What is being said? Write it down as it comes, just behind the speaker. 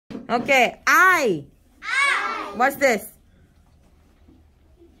Okay, I. What's this?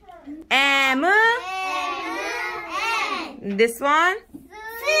 Am. This one?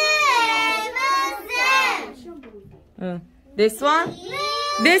 This one?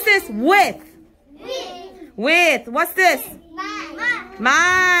 This is with. With. What's this?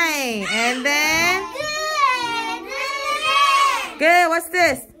 Mine. And then? Good. What's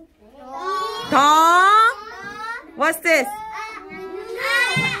this? Tom. What's this?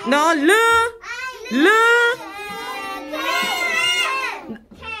 No. Lu.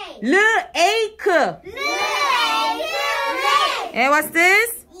 Ache. And what's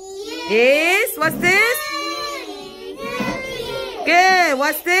this? Is. What's this? Good.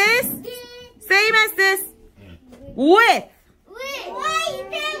 What's this? Same as this. With.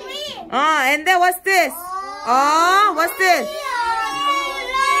 And then what's this? Oh, what's this?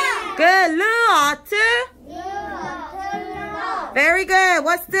 Good. Very good.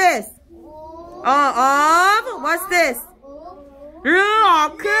 What's this? Of. What's this?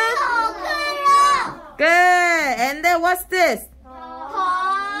 Good. And then what's this?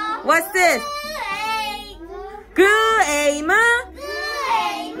 What's this? Good.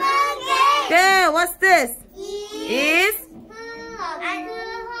 Good. What's this? Is.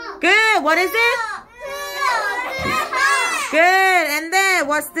 Good. What is it? Good. And then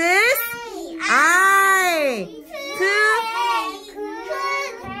what's this? I.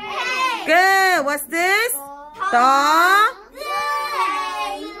 Good. What's this?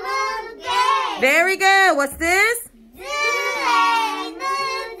 Very good. What's this?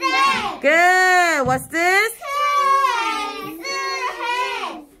 Good. What's this?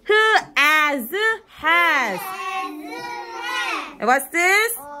 Who as has. And what's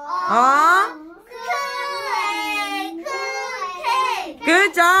this?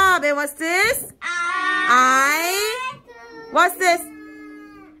 Good job. And what's this? What's this?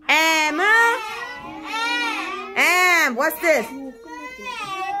 Am. What's this?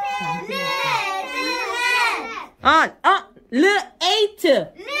 Ate.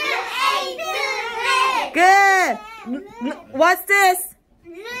 Good. What's this?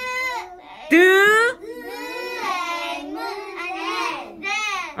 Do.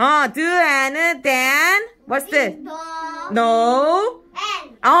 Do and then. What's this? No.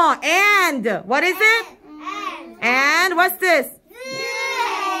 And. What is it? And what's this?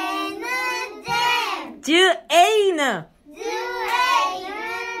 Do ain't.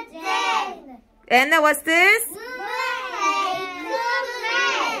 And what's this?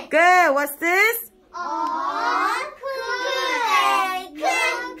 Good. What's this?